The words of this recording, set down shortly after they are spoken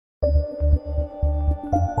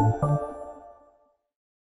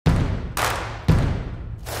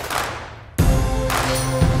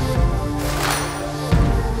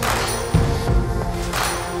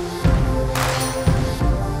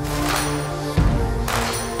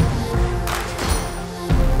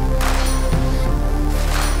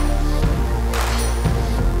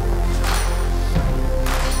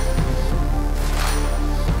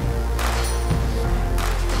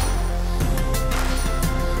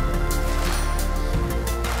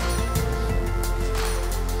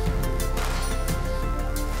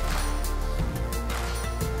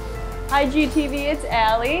Hi GTV, it's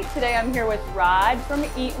Allie. Today I'm here with Rod from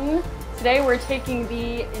Eaton. Today we're taking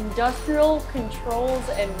the Industrial Controls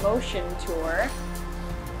and Motion Tour.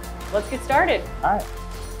 Let's get started. All right.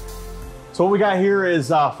 So what we got here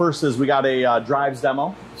is, first is we got a drives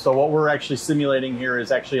demo. So what we're actually simulating here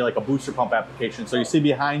is actually like a booster pump application. So you see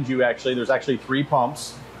behind you actually, there's actually 3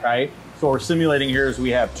 pumps, right? So what we're simulating here is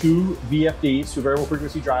we have 2 VFDs, 2 variable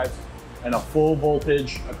frequency drives, and a full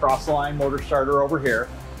voltage across the line motor starter over here.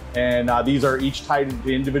 And these are each tied to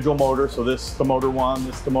the individual motor. So this is the motor 1,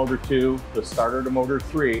 this is the motor 2, the starter to motor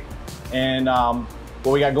 3. And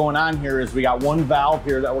what we got going on here is we got 1 valve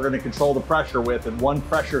here that we're going to control the pressure with, and 1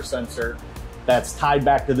 pressure sensor that's tied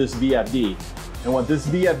back to this VFD. And what this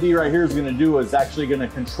VFD right here is going to do is actually going to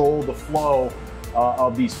control the flow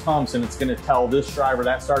of these pumps, and it's going to tell this driver,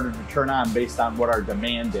 that starter, to turn on based on what our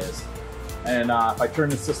demand is. And if I turn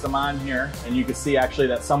the system on here, and you can see actually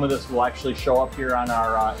that some of this will actually show up here on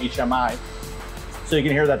our HMI. So you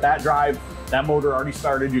can hear that that drive, that motor already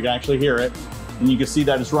started, you can actually hear it. And you can see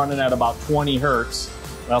that it's running at about 20 Hertz.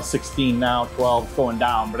 Well, 16 now, 12 going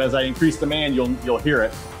down. But as I increase demand, you'll hear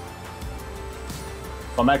it.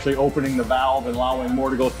 So I'm actually opening the valve and allowing more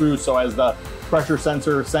to go through. So as the pressure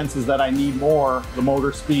sensor senses that I need more, the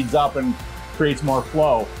motor speeds up and creates more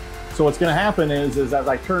flow. So what's going to happen is as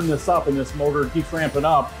I turn this up and this motor keeps ramping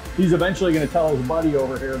up, he's eventually going to tell his buddy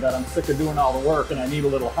over here that I'm sick of doing all the work and I need a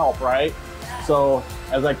little help, right? So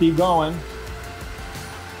as I keep going,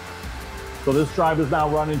 so this drive is now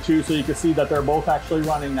running too, so you can see that they're both actually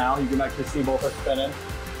running now. You can actually see both are spinning.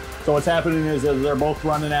 So what's happening is they're both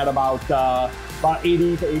running at about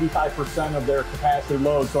 80 to 85% of their capacity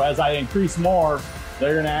load. So as I increase more,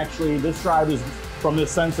 they're going to actually, this drive is from this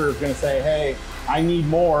sensor is going to say, hey, I need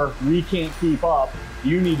more, we can't keep up,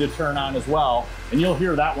 you need to turn on as well. And you'll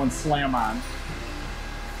hear that one slam on.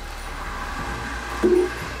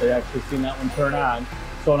 They actually seen that one turn on.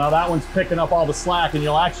 So now that one's picking up all the slack, and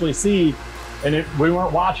you'll actually see, and we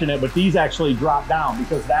weren't watching it, but these actually drop down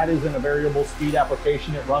because that is in a variable speed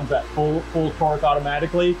application. It runs at full torque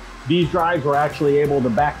automatically. These drives were actually able to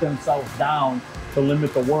back themselves down to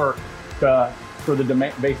limit the work for the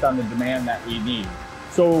demand, based on the demand that we need.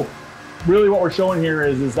 So really what we're showing here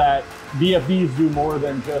is that VFDs do more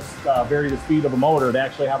than just vary the speed of a motor. They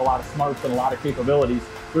actually have a lot of smarts and a lot of capabilities.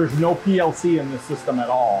 There's no PLC in this system at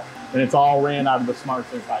all, and it's all ran out of the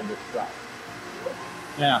smarts inside this drive.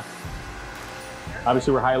 Yeah.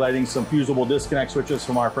 Obviously, we're highlighting some fusible disconnect switches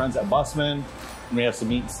from our friends at Bussman, and we have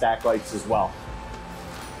some Eaton stack lights as well.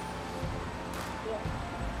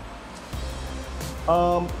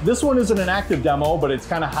 This one isn't an active demo, but it's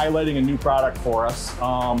kind of highlighting a new product for us.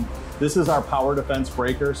 This is our power defense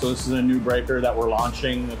breaker. So this is a new breaker that we're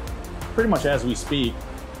launching pretty much as we speak.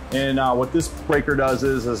 And what this breaker does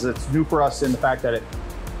is it's new for us in the fact that it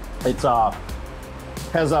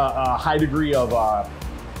has a high degree of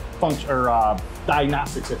function or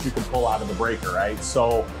diagnostics that you can pull out of the breaker, right?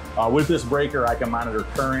 So with this breaker, I can monitor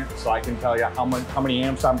current, so I can tell you how many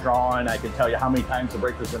amps I'm drawing. I can tell you how many times the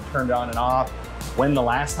breaker's been turned on and off, when the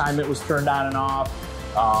last time it was turned on and off,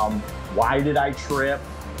 why did I trip,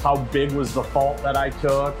 how big was the fault that I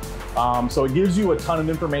took. So it gives you a ton of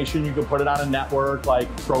information. You can put it on a network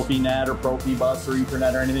like Profinet or Profibus or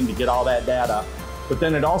Ethernet or anything to get all that data. But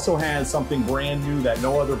then it also has something brand new that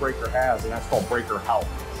no other breaker has, and that's called breaker health.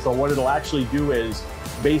 So what it'll actually do is,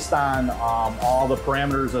 based on all the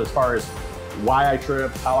parameters as far as why I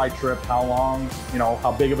tripped, how long, you know,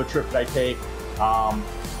 how big of a trip did I take,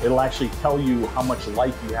 it'll actually tell you how much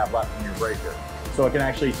life you have left in your breaker. So it can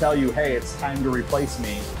actually tell you, hey, it's time to replace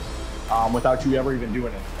me without you ever even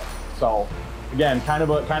doing anything. So again, kind of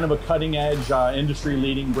a cutting edge, industry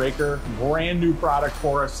leading breaker, brand new product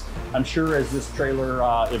for us. I'm sure as this trailer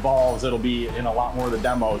evolves, it'll be in a lot more of the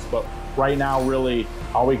demos, but right now, really,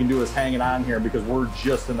 all we can do is hang it on here because we're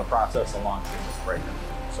just in the process of launching this breaker.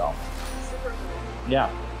 So, yeah.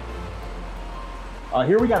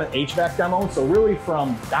 Here we got an HVAC demo. So really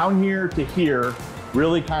from down here to here,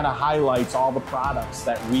 really kind of highlights all the products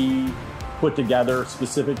that we put together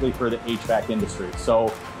specifically for the HVAC industry.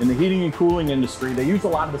 So in the heating and cooling industry, they use a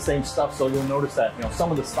lot of the same stuff. So you'll notice that, you know, some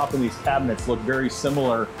of the stuff in these cabinets look very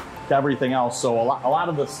similar to everything else. So a lot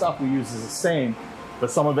of the stuff we use is the same, but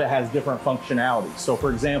some of it has different functionality. So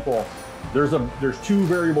for example, there's 2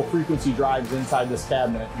 variable frequency drives inside this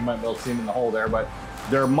cabinet. You might be able to see them in the hole there, but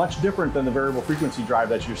they're much different than the variable frequency drive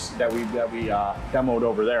that we demoed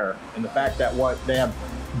over there. And the fact that they have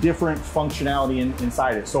different functionality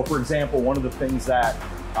inside it. So for example, one of the things that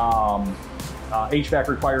HVAC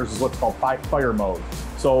requires is what's called fire mode.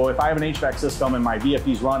 So if I have an HVAC system and my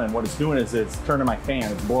VFD's running, what it's doing is it's turning my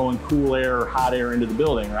fan. It's blowing cool air, hot air into the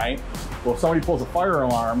building, right? Well, if somebody pulls a fire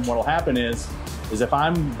alarm, what'll happen is if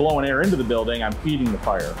I'm blowing air into the building, I'm feeding the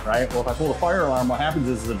fire, right? Well, if I pull the fire alarm, what happens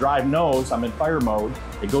is the drive knows I'm in fire mode.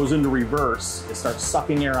 It goes into reverse. It starts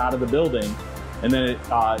sucking air out of the building, and then it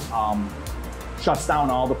shuts down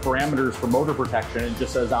all the parameters for motor protection. It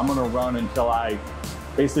just says, I'm gonna run until I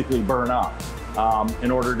basically burn up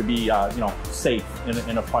in order to be safe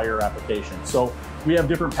in a fire application. So we have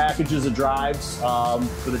different packages of drives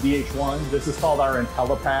for the DH1. This is called our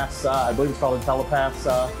IntelliPass, I believe it's called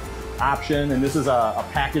IntelliPass option. And this is a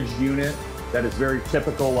packaged unit that is very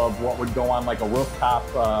typical of what would go on like a rooftop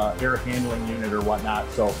air handling unit or whatnot.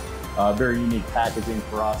 So very unique packaging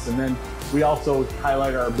for us. And then we also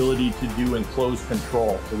highlight our ability to do enclosed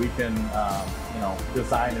control. So we can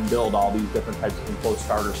design and build all these different types of enclosed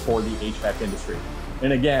starters for the HVAC industry.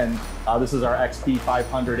 And again, this is our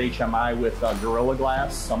XP500 HMI with Gorilla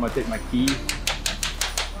Glass. So I'm gonna take my key.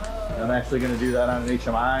 And I'm actually gonna do that on an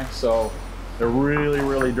HMI. So they're really,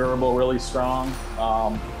 really durable, really strong.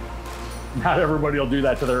 Not everybody will do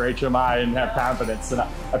that to their HMI and have confidence. And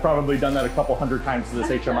I've probably done that a couple hundred times to this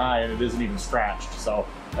HMI and it isn't even scratched. So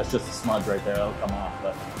that's just a smudge right there, that'll come off.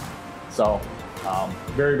 But, so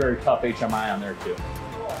very, very tough HMI on there too.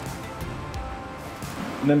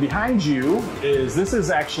 And then behind you this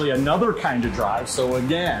is actually another kind of drive. So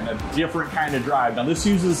again, a different kind of drive. Now this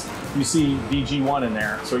uses, you see DG1 in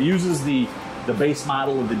there. So it uses the base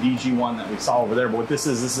model of the DG1 that we saw over there. But what this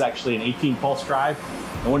is actually an 18 pulse drive.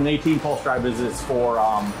 And what an 18 pulse drive is, it's for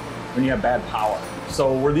when you have bad power.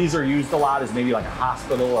 So where these are used a lot is maybe like a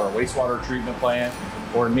hospital or a wastewater treatment plant,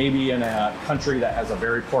 or maybe in a country that has a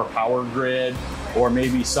very poor power grid, or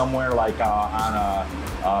maybe somewhere like on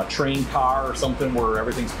a train car or something where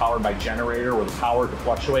everything's powered by generator where the power to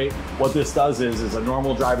fluctuate. What this does is a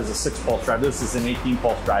normal drive is a 6 pulse drive. This is an 18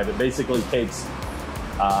 pulse drive. It basically takes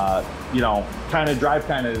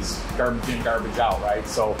drive is garbage in, garbage out, right?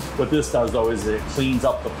 So what this does though is it cleans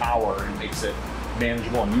up the power and makes it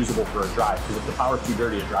manageable and usable for a drive. Because if the power's too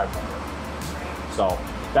dirty, a drive won't work. So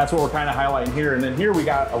that's what we're kind of highlighting here. And then here we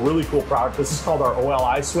got a really cool product. This is called our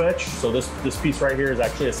OLI switch. So this piece right here is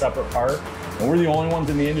actually a separate part. And we're the only ones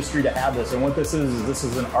in the industry to have this. And what this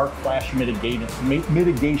is an arc flash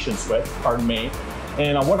mitigation switch, pardon me.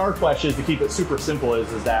 And what arc flash is, to keep it super simple,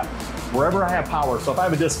 is that wherever I have power, so if I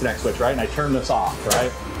have a disconnect switch, right, and I turn this off,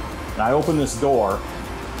 right, and I open this door,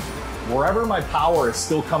 wherever my power is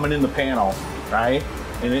still coming in the panel, right,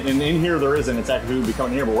 and in here there isn't, it's actually going to be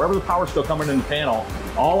coming here, but wherever the power is still coming in the panel,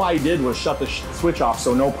 all I did was shut the switch off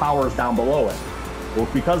so no power is down below it. Well,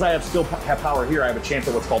 because I still have power here, I have a chance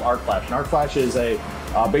at what's called arc flash. And arc flash is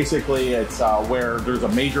basically it's where there's a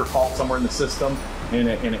major fault somewhere in the system, and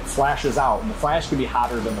it flashes out, and the flash can be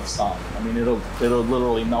hotter than the sun. I mean, it'll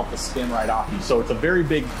literally melt the skin right off you. So it's a very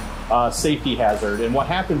big safety hazard. And what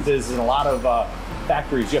happens is in a lot of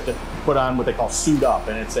factories, you have to put on what they call suit up,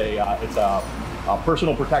 and it's a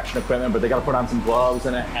personal protection equipment, but they got to put on some gloves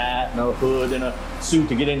and a hat and a hood and a suit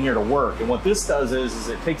to get in here to work. And what this does is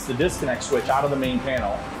it takes the disconnect switch out of the main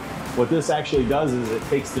panel. What this actually does is it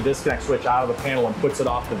takes the disconnect switch out of the panel and puts it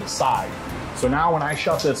off to the side. So now when I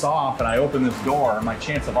shut this off and I open this door, my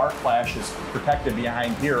chance of arc flash is protected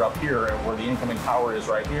behind here, up here, where the incoming power is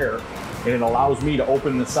right here. And it allows me to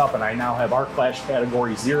open this up, and I now have arc flash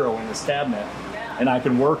category 0 in this cabinet. And I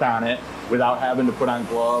can work on it without having to put on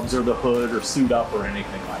gloves or the hood or suit up or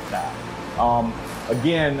anything like that.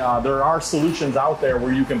 Again, there are solutions out there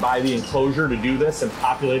where you can buy the enclosure to do this and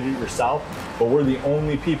populate it yourself, but we're the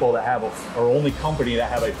only people that have or only company that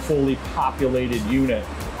have a fully populated unit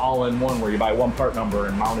all in one, where you buy one part number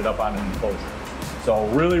and mount it up on an enclosure. So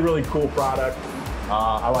really, really cool product.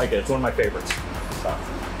 I like it. It's one of my favorites. So.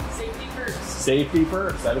 Safety first. Safety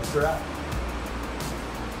first, that is correct.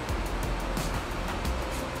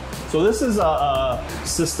 So this is a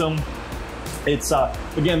system. It's,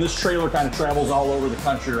 again, this trailer kind of travels all over the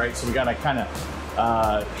country, right? So we got to kind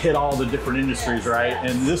of hit all the different industries, right?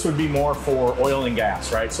 And this would be more for oil and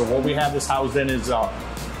gas, right? So what we have this housed in is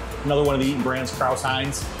another one of the Eaton brands,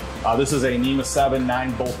 Kraus-Heinz. This is a NEMA 7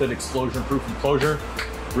 9-bolted explosion-proof enclosure,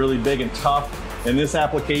 really big and tough. And this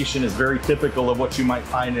application is very typical of what you might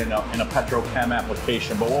find in a petrochem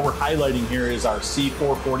application. But what we're highlighting here is our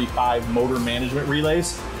C445 motor management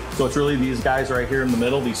relays. So it's really these guys right here in the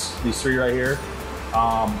middle, these three right here.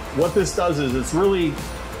 What this does is it's really,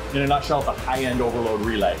 in a nutshell, it's a high-end overload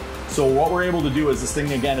relay. So what we're able to do is this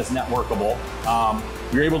thing, again, is networkable.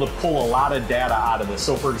 You're able to pull a lot of data out of this.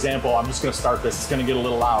 So for example, I'm just gonna start this. It's gonna get a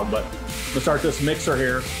little loud, but I'm gonna start this mixer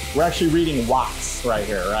here. We're actually reading watts right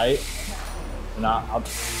here, right? And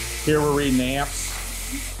here we're reading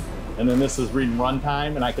amps. And then this is reading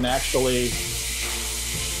runtime, and I can actually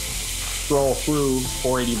scroll through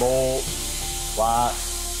 480 volt, watt.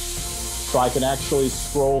 So I can actually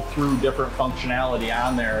scroll through different functionality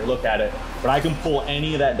on there and look at it. But I can pull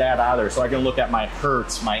any of that data out of there. So I can look at my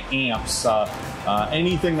hertz, my amps,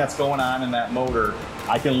 anything that's going on in that motor.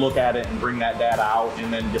 I can look at it and bring that data out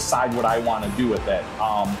and then decide what I want to do with it.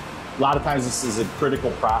 A lot of times this is a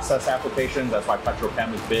critical process application. That's why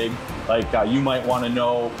petrochem is big. Like you might want to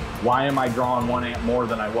know, why am I drawing 1 amp more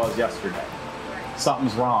than I was yesterday?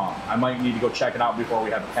 Something's wrong. I might need to go check it out before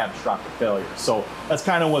we have a catastrophic failure. So that's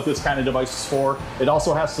kind of what this kind of device is for. It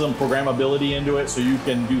also has some programmability into it, so you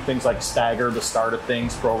can do things like stagger the start of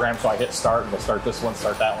things, program. So I hit start, and we'll start this one,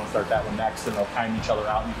 start that one next, and they'll time each other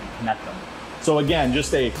out and you can connect them. So again,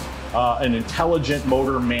 just an intelligent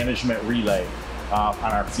motor management relay on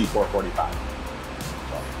our C445.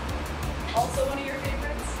 Also one of your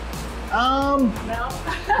favorites? No?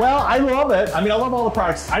 Well, I love it. I mean, I love all the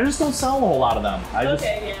products. I just don't sell a whole lot of them. I just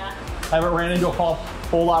haven't ran into a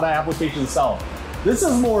whole lot of applications selling. This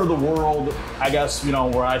is more of the world, I guess, you know,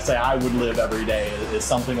 where I say I would live every day is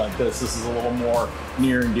something like this. This is a little more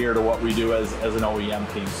near and dear to what we do as an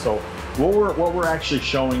OEM team. So what we're actually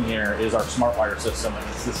showing here is our SmartWire system, and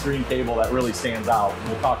it's this green cable that really stands out.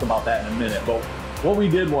 We'll talk about that in a minute. But what we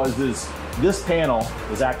did was this panel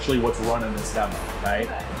is actually what's running this demo, right?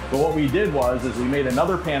 Okay. But what we did was we made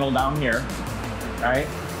another panel down here, right?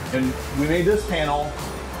 And we made this panel,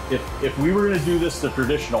 if we were gonna do this the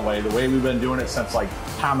traditional way, the way we've been doing it since like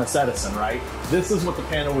Thomas Edison, right? This is what the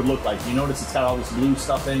panel would look like. You notice it's got all this blue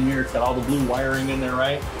stuff in here, it's got all the blue wiring in there,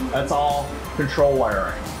 right? That's all control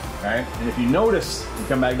wiring, right? And if you notice, you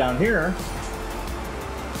come back down here,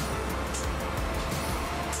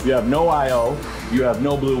 you have no I/O, you have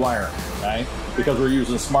no blue wiring, right? Because we're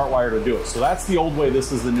using SmartWire to do it. So that's the old way,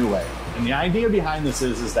 this is the new way. And the idea behind this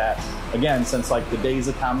is that, again, since like the days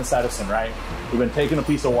of Thomas Edison, right? We've been taking a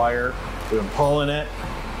piece of wire, we've been pulling it,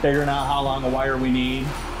 figuring out how long of wire we need,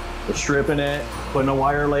 we're stripping it, putting a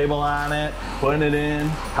wire label on it, putting it in,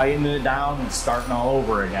 tightening it down, and starting all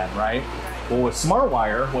over again, right? Well, with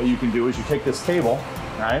SmartWire, what you can do is you take this cable,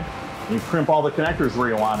 right? And you crimp all the connectors where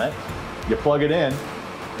you want it, you plug it in,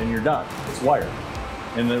 and you're done. It's wired.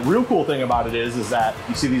 And the real cool thing about it is that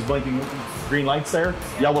you see these blinking green lights there?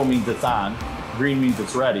 Yellow means it's on, green means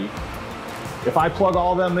it's ready. If I plug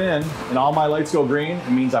all of them in and all my lights go green,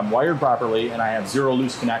 it means I'm wired properly and I have 0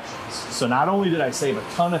 loose connections. So not only did I save a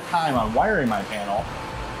ton of time on wiring my panel,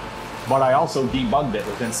 but I also debugged it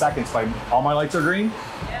within seconds. By all my lights are green,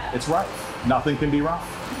 it's right. Nothing can be wrong.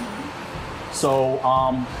 So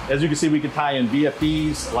as you can see, we can tie in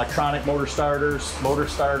VFDs, electronic motor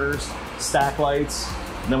starters, stack lights.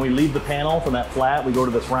 And then we leave the panel from that flat, we go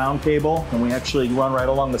to this round cable, and we actually run right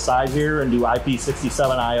along the side here and do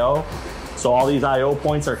IP67 I/O. So all these I/O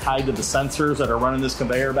points are tied to the sensors that are running this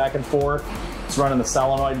conveyor back and forth. It's running the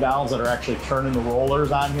solenoid valves that are actually turning the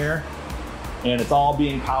rollers on here. And it's all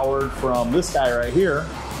being powered from this guy right here,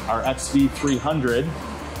 our XV300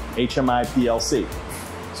 HMI PLC.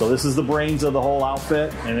 So this is the brains of the whole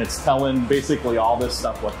outfit, and it's telling basically all this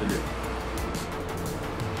stuff what to do.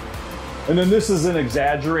 And then this is an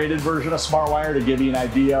exaggerated version of SmartWire to give you an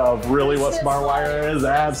idea of really what SmartWire is.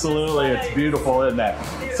 Absolutely, it's beautiful, isn't it?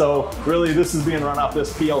 So really this is being run off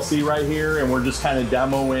this PLC right here, and we're just kind of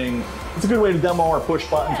demoing. It's a good way to demo our push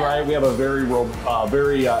buttons, right? We have a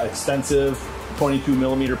very extensive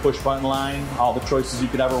 22mm push button line, all the choices you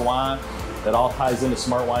could ever want. That all ties into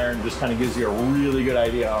SmartWire and just kind of gives you a really good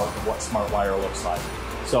idea of what SmartWire looks like.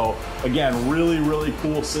 So again, really, really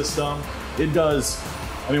cool system. It does,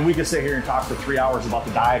 I mean, we could sit here and talk for 3 hours about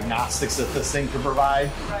the diagnostics that this thing can provide,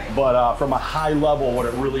 but from a high level, what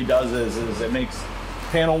it really does is it makes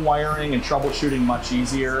panel wiring and troubleshooting much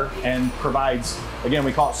easier and provides, again,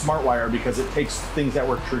 we call it SmartWire because it takes things that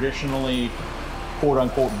were traditionally quote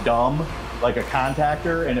unquote dumb, like a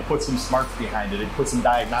contactor, and it puts some smarts behind it. It puts some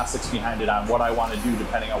diagnostics behind it on what I want to do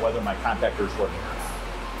depending on whether my contactor is working or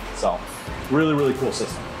not. So really, really cool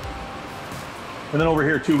system. And then over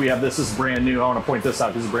here too, we have this is brand new. I want to point this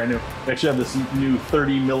out, this is brand new. We actually have this new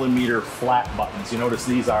 30mm flat buttons. You notice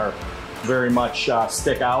these are very much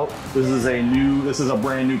stick out. This is a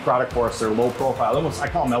brand new product for us. They're low profile. Almost, I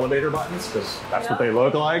call them elevator buttons because that's what they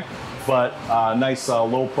look like. But nice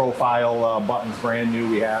low profile buttons, brand new.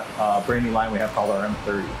 We have brand new line we have called our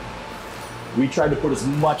M30. We tried to put as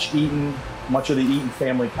much of the Eaton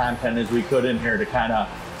family content as we could in here to kind of,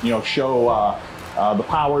 you know, show the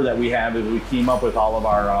power that we have as we team up with all of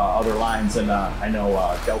our other lines. And I know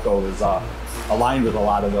Delco is aligned with a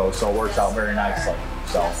lot of those, so it works out very nicely.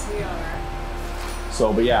 So, yes, we are.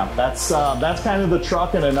 So, but yeah, that's kind of the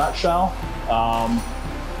truck in a nutshell.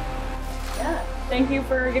 Yeah. Thank you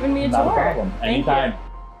for giving me a Not tour. a problem. Thank Anytime. you.